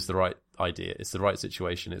 selling him is the right idea. It's the right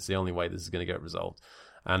situation. It's the only way this is going to get resolved.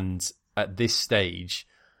 And at this stage,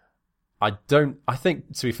 I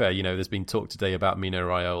think, to be fair, there's been talk today about Mino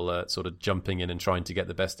Raiola sort of jumping in and trying to get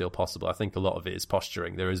the best deal possible. I think a lot of it is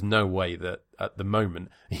posturing. There is no way that at the moment,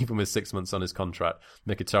 even with 6 months on his contract,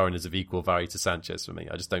 Mkhitaryan is of equal value to Sanchez for me.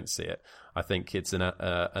 I just don't see it. I think it's an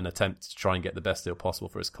attempt to try and get the best deal possible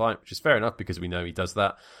for his client, which is fair enough because we know he does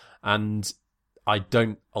that. And I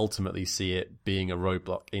don't ultimately see it being a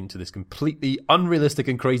roadblock into this completely unrealistic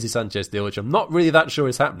and crazy Sanchez deal, which I'm not really that sure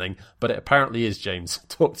is happening, but it apparently is, James.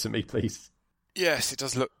 Talk to me, please. Yes, it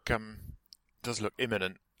does look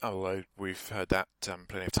imminent, although we've heard that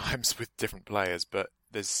plenty of times with different players, but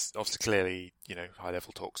there's obviously clearly,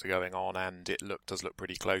 high-level talks are going on, and it does look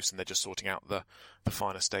pretty close, and they're just sorting out the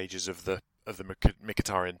finer stages of the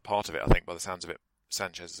Mkhitaryan part of it. I think by the sounds of it,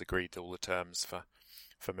 Sanchez has agreed to all the terms for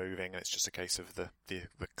moving, and it's just a case of the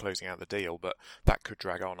closing out the deal. But that could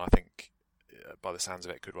drag on. I think, by the sounds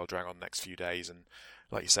of it, could well drag on the next few days. And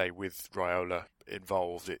like you say, with Raiola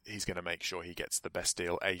involved, he's going to make sure he gets the best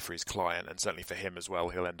deal, for his client, and certainly for him as well.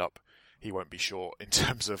 He won't be short in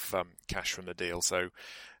terms of cash from the deal. So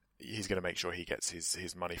he's going to make sure he gets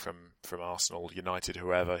his money from Arsenal, United,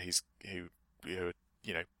 whoever who are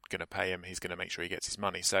going to pay him. He's going to make sure he gets his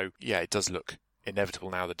money. So yeah, it does look inevitable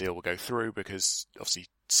now the deal will go through because obviously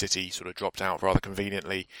City sort of dropped out rather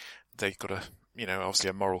conveniently. They've got obviously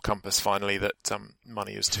a moral compass finally that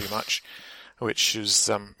money is too much, which is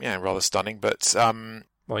rather stunning. But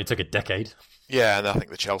well, it took a decade. Yeah, and I think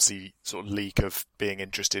the Chelsea sort of leak of being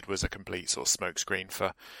interested was a complete sort of smokescreen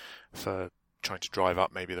for trying to drive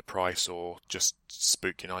up maybe the price or just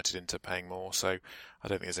spook United into paying more. So I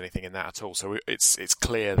don't think there's anything in that at all. So it's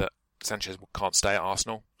clear that Sanchez can't stay at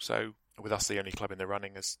Arsenal. So with us the only club in the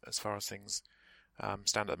running as far as things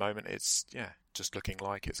stand at the moment, it's just looking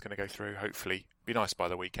like it's going to go through. Hopefully, be nice by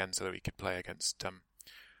the weekend so that we could play against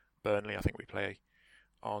Burnley. I think we play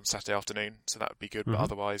on Saturday afternoon, so that would be good. Mm-hmm. But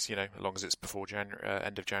otherwise, as long as it's before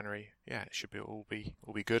end of January, it should all be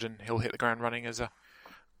good, and he'll hit the ground running as a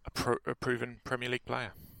proven Premier League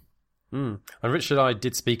player. And Richard and I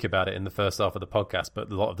did speak about it in the first half of the podcast,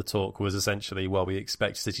 but a lot of the talk was essentially, well, we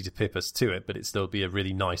expect City to pip us to it, but it'd still be a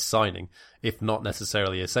really nice signing, if not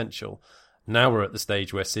necessarily essential. Now we're at the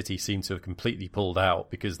stage where City seem to have completely pulled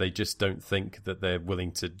out because they just don't think that they're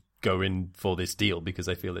willing to go in for this deal because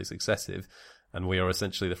they feel it's excessive, and we are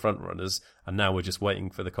essentially the front runners, and now we're just waiting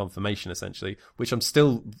for the confirmation, essentially, which I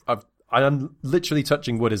am literally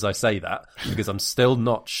touching wood as I say that because I'm still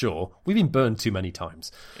not sure. We've been burned too many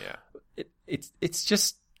times. Yeah. It's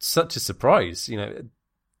just such a surprise,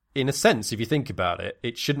 in a sense, if you think about it,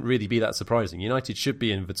 it shouldn't really be that surprising. United should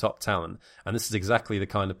be in the top talent, and this is exactly the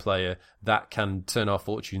kind of player that can turn our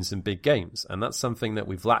fortunes in big games. And that's something that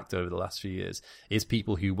we've lacked over the last few years, is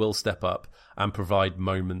people who will step up and provide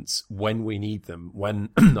moments when we need them, when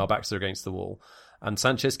our backs are against the wall. And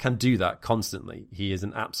Sanchez can do that constantly. He is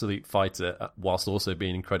an absolute fighter whilst also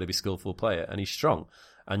being an incredibly skillful player, and he's strong.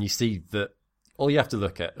 And you see that all you have to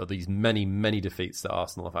look at are these many, many defeats that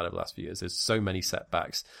Arsenal have had over the last few years. There's so many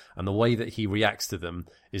setbacks, and the way that he reacts to them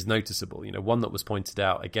is noticeable. You know, one that was pointed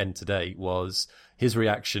out again today was his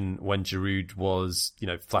reaction when Giroud was, you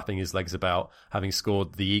know, flapping his legs about having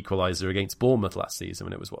scored the equaliser against Bournemouth last season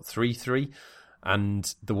when it was, 3-3?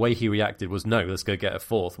 And the way he reacted was, no, let's go get a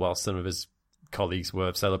fourth, while some of his colleagues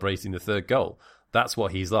were celebrating the third goal. That's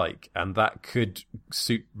what he's like, and that could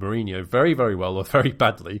suit Mourinho very, very well or very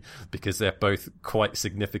badly, because they're both quite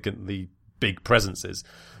significantly big presences.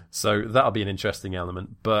 So that'll be an interesting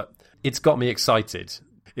element, but it's got me excited.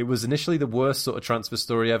 It was initially the worst sort of transfer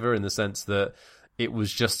story ever, in the sense that it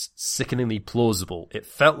was just sickeningly plausible. It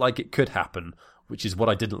felt like it could happen, which is what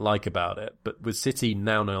I didn't like about it. But with City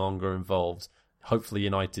now no longer involved, hopefully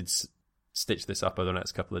United stitch this up over the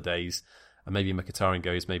next couple of days. And maybe Mkhitaryan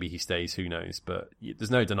goes, maybe he stays, who knows. But there's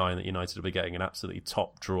no denying that United will be getting an absolutely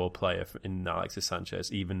top draw player in Alexis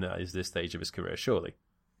Sanchez, even at this stage of his career, surely.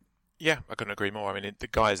 Yeah, I couldn't agree more. I mean, the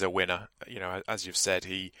guy's a winner. You know, as you've said,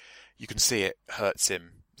 you can see it hurts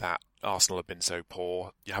him that Arsenal have been so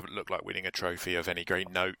poor. You haven't looked like winning a trophy of any great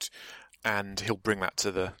note. And he'll bring that to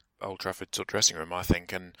the Old Trafford sort of dressing room, I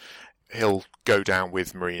think. And he'll go down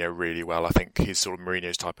with Mourinho really well. I think he's sort of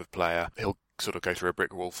Mourinho's type of player. He'll sort of go through a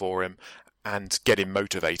brick wall for him and get him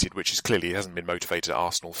motivated, which is clearly he hasn't been motivated at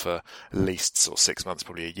Arsenal for at least sort of 6 months,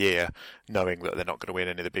 probably a year, knowing that they're not going to win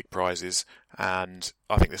any of the big prizes. And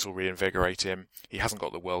I think this will reinvigorate him. He hasn't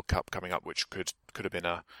got the World Cup coming up, which could have been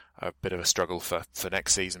a bit of a struggle for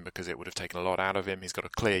next season, because it would have taken a lot out of him. He's got a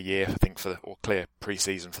clear year, I think, or clear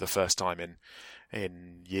pre-season for the first time in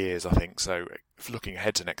years, I think. So looking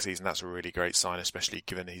ahead to next season, that's a really great sign, especially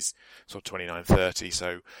given he's sort of 29-30.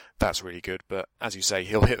 So that's really good. But as you say,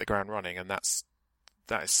 he'll hit the ground running, and that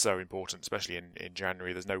is so important, especially in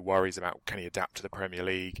January. There's no worries about, can he adapt to the Premier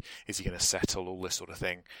League? Is he going to settle? All this sort of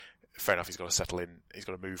thing. Fair enough, he's got to settle in. He's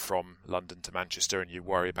got to move from London to Manchester, and you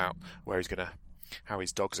worry about how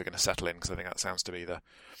his dogs are going to settle in, because I think that sounds to be the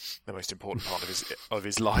most important part of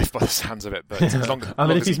his life by the sounds of it. But as long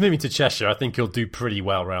as, if he's moving to Cheshire, I think he'll do pretty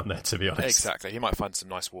well around there, to be honest. Exactly. He might find some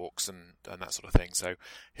nice walks and that sort of thing. So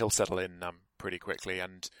he'll settle in pretty quickly,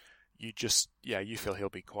 and you feel he'll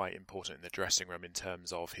be quite important in the dressing room in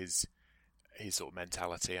terms of his sort of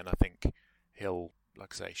mentality, and I think he'll,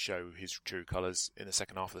 like I say, show his true colours in the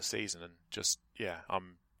second half of the season. And just,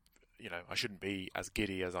 I shouldn't be as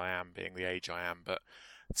giddy as I am, being the age I am, but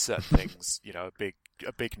certain things,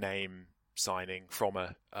 a big name signing from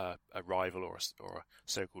a rival or a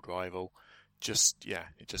so-called rival, it just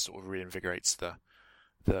sort of reinvigorates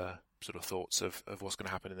the sort of thoughts of what's going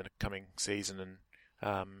to happen in the coming season.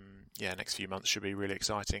 And next few months should be really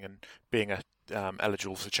exciting. And being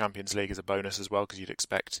eligible for Champions League is a bonus as well, because you'd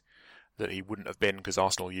expect that he wouldn't have been, because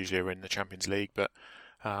Arsenal usually are in the Champions League, but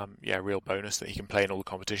real bonus that he can play in all the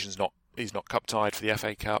competitions. He's not cup tied for the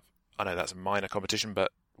FA Cup. I know that's a minor competition,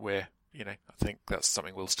 but I think that's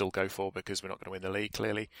something we'll still go for, because we're not going to win the league,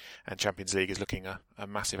 clearly, and Champions League is looking a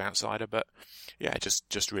massive outsider. But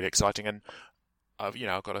just really exciting. And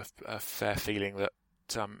I've got a fair feeling that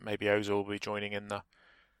maybe Ozil will be joining in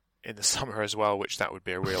the summer as well, which that would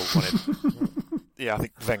be a real one. I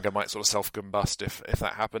think Wenger might sort of self-combust if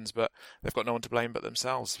that happens, but they've got no one to blame but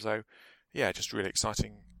themselves. So, just really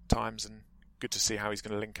exciting times, and good to see how he's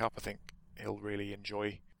going to link up. I think he'll really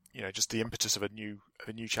enjoy, just the impetus of a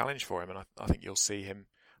new challenge for him, and I think you'll see him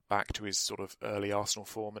back to his sort of early Arsenal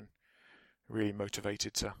form and really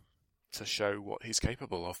motivated to show what he's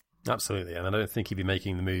capable of. Absolutely, and I don't think he'd be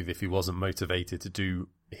making the move if he wasn't motivated to do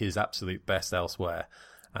his absolute best elsewhere.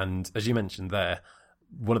 And as you mentioned there,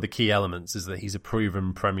 one of the key elements is that he's a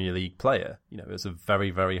proven Premier League player. It's a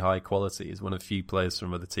very, very high quality. He's one of the few players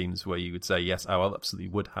from other teams where you would say, yes, I absolutely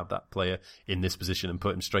would have that player in this position and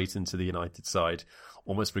put him straight into the United side,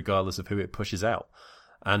 almost regardless of who it pushes out.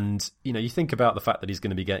 And, you think about the fact that he's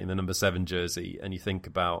going to be getting the number 7 jersey, and you think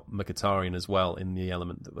about Mkhitaryan as well, in the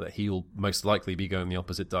element that he'll most likely be going the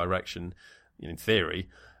opposite direction, in theory.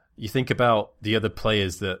 You think about the other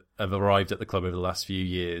players that have arrived at the club over the last few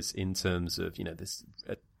years in terms of, this,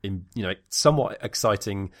 somewhat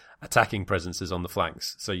exciting attacking presences on the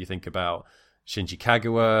flanks. So you think about Shinji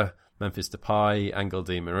Kagawa, Memphis Depay, Angel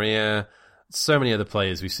Di Maria, so many other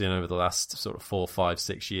players we've seen over the last sort of 4, 5,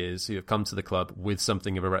 6 years who have come to the club with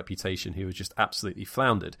something of a reputation who have just absolutely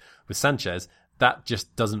floundered. With Sanchez, that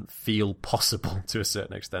just doesn't feel possible to a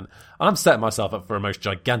certain extent. And I'm setting myself up for a most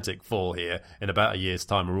gigantic fall here in about a year's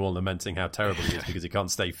time. We're all lamenting how terrible he is because he can't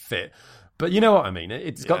stay fit. But you know what I mean?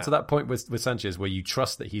 It's got to that point with Sanchez where you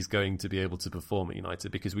trust that he's going to be able to perform at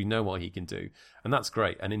United because we know what he can do. And that's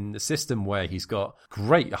great. And in the system where he's got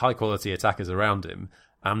great high-quality attackers around him,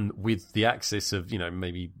 and with the axis of,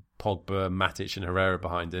 maybe Pogba, Matic and Herrera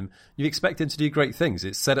behind him, you expect him to do great things.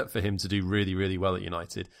 It's set up for him to do really, really well at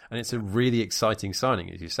United. And it's a really exciting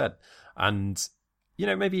signing, as you said. And,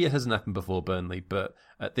 maybe it hasn't happened before Burnley, but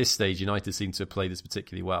at this stage, United seem to have played this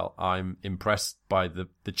particularly well. I'm impressed by the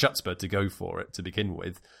chutzpah to go for it to begin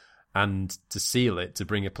with and to seal it, to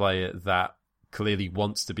bring a player that clearly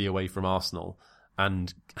wants to be away from Arsenal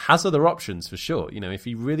and has other options for sure. If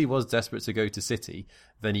he really was desperate to go to City,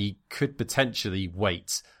 then he could potentially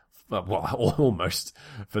wait, almost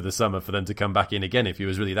for the summer for them to come back in again if he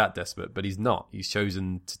was really that desperate. But he's not. He's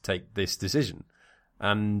chosen to take this decision.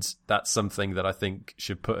 And that's something that I think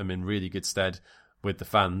should put him in really good stead with the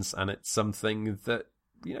fans. And it's something that,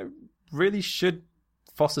 really should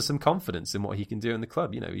foster some confidence in what he can do in the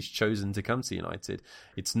club. He's chosen to come to United.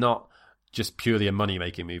 It's not just purely a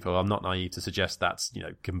money-making move. I'm not naive to suggest that's,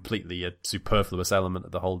 completely a superfluous element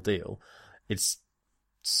of the whole deal. It's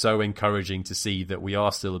so encouraging to see that we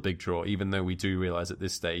are still a big draw, even though we do realise at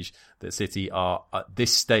this stage that City are, at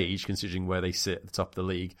this stage, considering where they sit at the top of the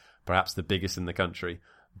league, perhaps the biggest in the country.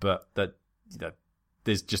 But that,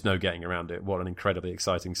 there's just no getting around it. What an incredibly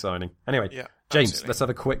exciting signing. Anyway, James, absolutely. Let's have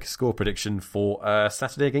a quick score prediction for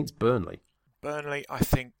Saturday against Burnley. Burnley, I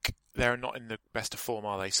think they're not in the best of form,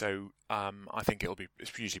 are they? So I think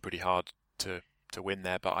it's usually pretty hard to win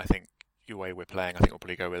there, but I think the way we're playing, I think we'll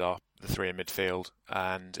probably go with the three in midfield,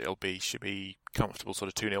 and should be comfortable sort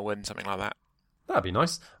of 2-0 win, something like that. That'd be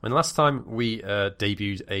nice. Last time we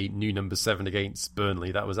debuted a new number 7 against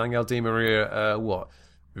Burnley, that was Angel Di Maria,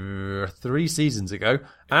 3 seasons ago,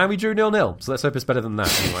 and we drew 0-0, so let's hope it's better than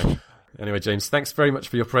that Anyway, James, thanks very much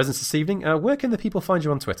for your presence this evening. Where can the people find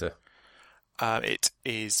you on Twitter? It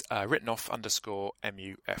is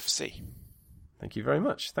writtenoff_MUFC. Thank you very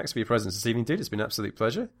much. Thanks for your presence this evening, dude. It's been an absolute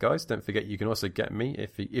pleasure. Guys, don't forget you can also get me,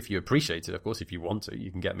 if you appreciate it, of course, if you want to, you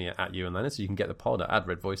can get me at Ewan Leonard, so you can get the pod at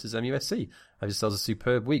Red Voices MUSC. Have yourselves a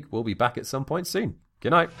superb week. We'll be back at some point soon. Good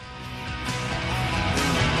night.